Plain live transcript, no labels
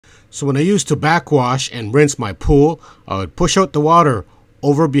So when I used to backwash and rinse my pool, I would push out the water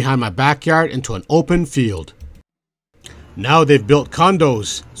over behind my backyard into an open field. Now they've built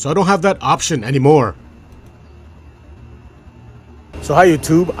condos, so I don't have that option anymore. So hi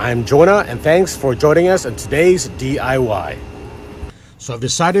YouTube, I'm Jonah and thanks for joining us in today's DIY. So I've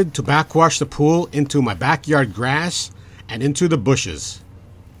decided to backwash the pool into my backyard grass and into the bushes.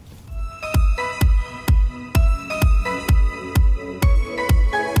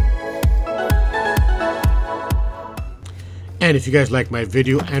 And if you guys like my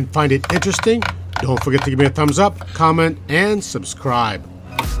video and find it interesting, don't forget to give me a thumbs up, comment, and subscribe.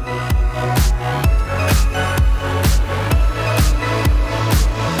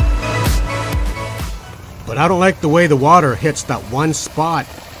 But I don't like the way the water hits that one spot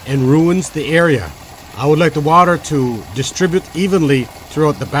and ruins the area. I would like the water to distribute evenly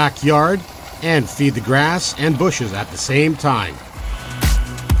throughout the backyard and feed the grass and bushes at the same time.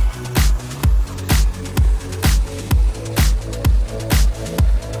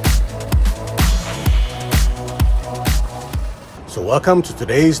 So welcome to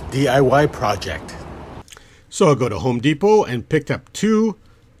today's DIY project. So I go to Home Depot and picked up two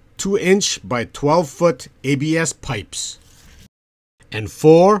 2-inch by 12-foot ABS pipes and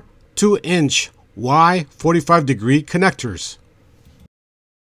 4 2-inch Y 45-degree connectors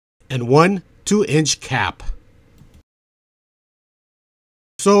and 1 2-inch cap.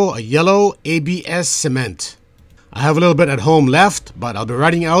 So a yellow ABS cement. I have a little bit at home left, but I'll be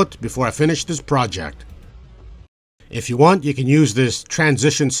running out before I finish this project. If you want, you can use this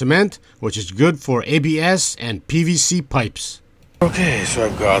transition cement, which is good for ABS and PVC pipes. Okay, so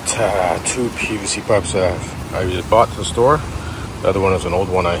I've got 2 PVC pipes that I just bought at the store. The other one is an old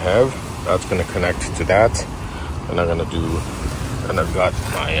one I have. That's going to connect to that. And I'm going to do, and I've got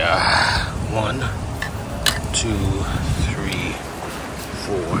my 1, 2, 3,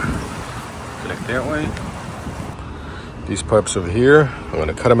 4. Connect that way. These pipes over here, I'm going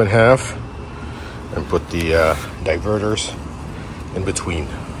to cut them in half and put the diverters in between.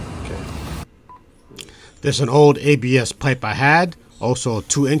 Okay. This is an old ABS pipe I had, also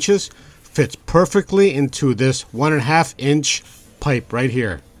 2 inches, fits perfectly into this 1.5-inch pipe right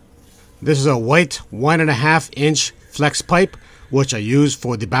here. This is a white 1.5-inch flex pipe, which I use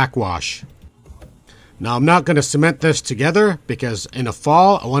for the backwash. Now I'm not going to cement this together because in the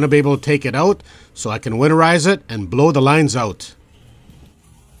fall I want to be able to take it out so I can winterize it and blow the lines out.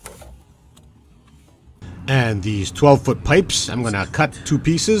 And these 12-foot pipes, I'm going to cut 2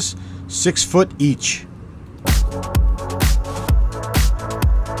 pieces, 6 foot each.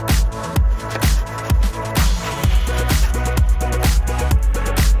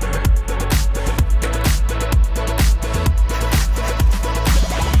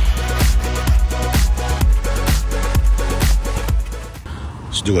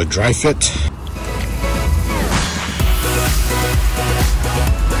 Let's do a dry fit.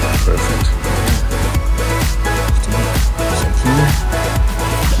 Perfect.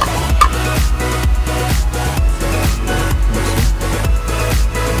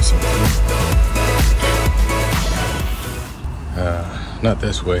 Not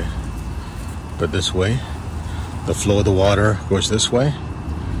this way, but this way. The flow of the water goes this way,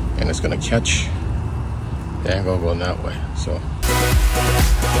 and it's going to catch the angle going that way. So.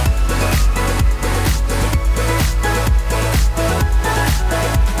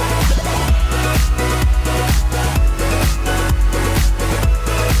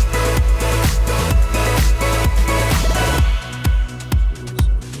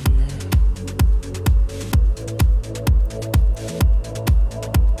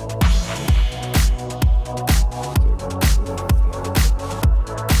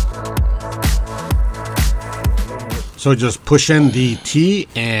 So just push in the T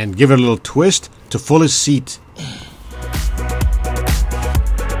and give it a little twist to fully seat.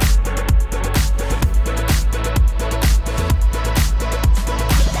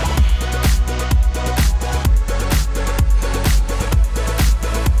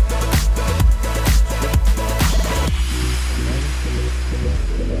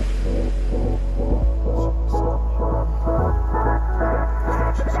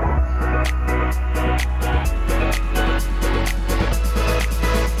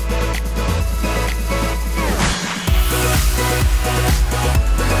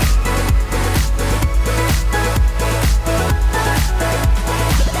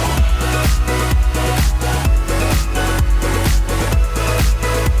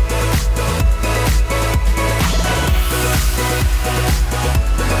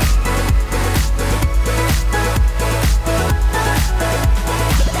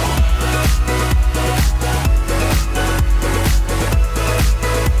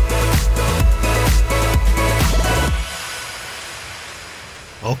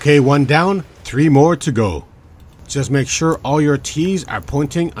 Okay, one down, 3 more to go. Just make sure all your T's are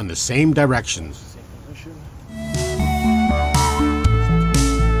pointing on the same directions.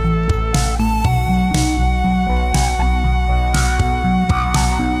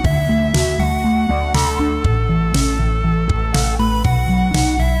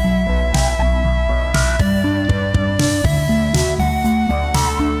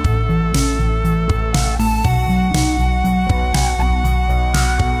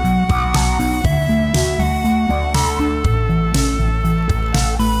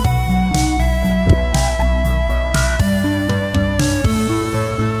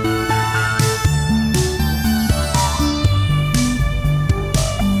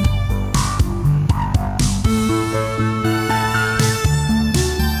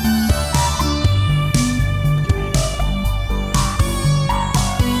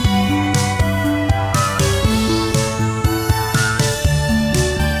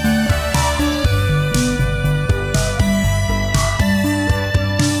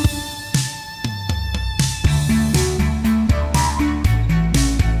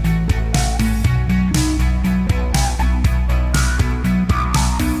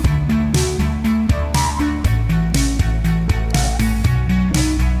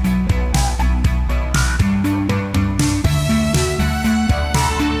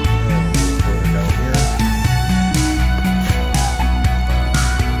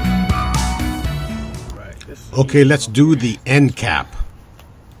 Okay, let's do the end cap.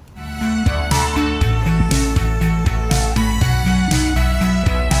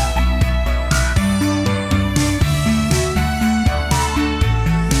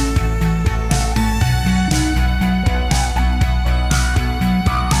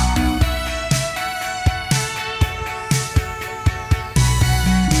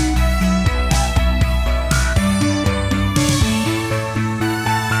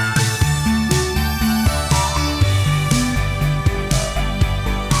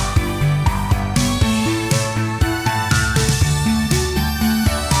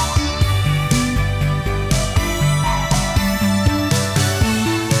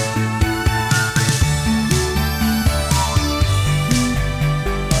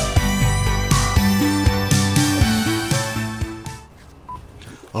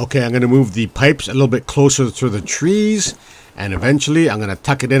 Okay, I'm going to move the pipes a little bit closer to the trees, and eventually I'm going to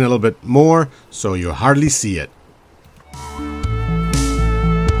tuck it in a little bit more so you hardly see it.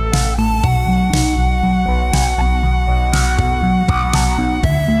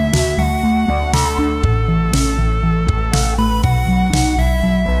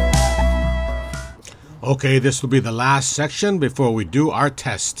 Okay, this will be the last section before we do our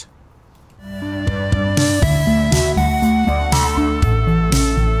test.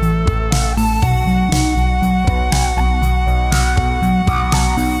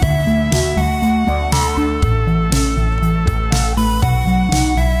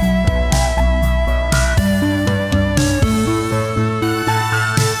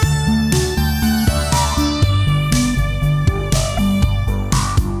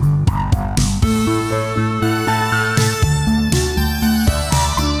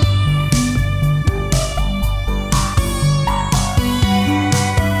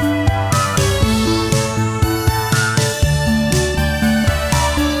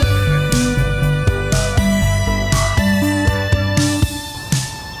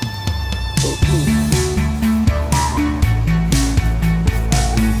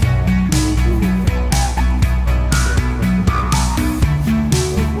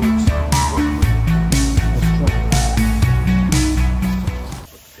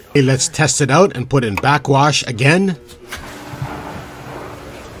 Okay, let's test it out and put in backwash again.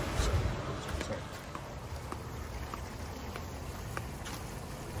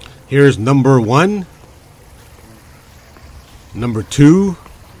 Here's number 1, number 2,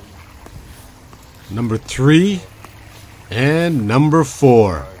 number 3, and number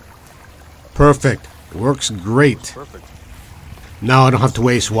 4. Perfect. Works great. Now I don't have to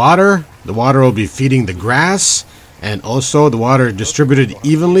waste water. The water will be feeding the grass, and also the water distributed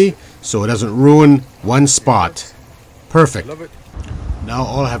evenly so it doesn't ruin one spot. Perfect. Now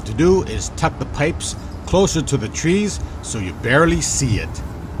all I have to do is tuck the pipes closer to the trees so you barely see it.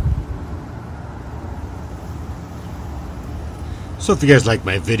 So if you guys liked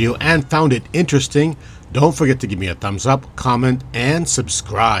my video and found it interesting, don't forget to give me a thumbs up, comment, and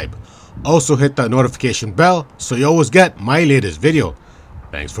subscribe. Also hit the notification bell so you always get my latest video.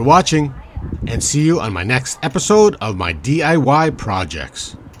 Thanks for watching, and see you on my next episode of my DIY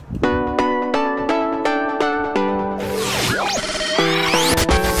projects.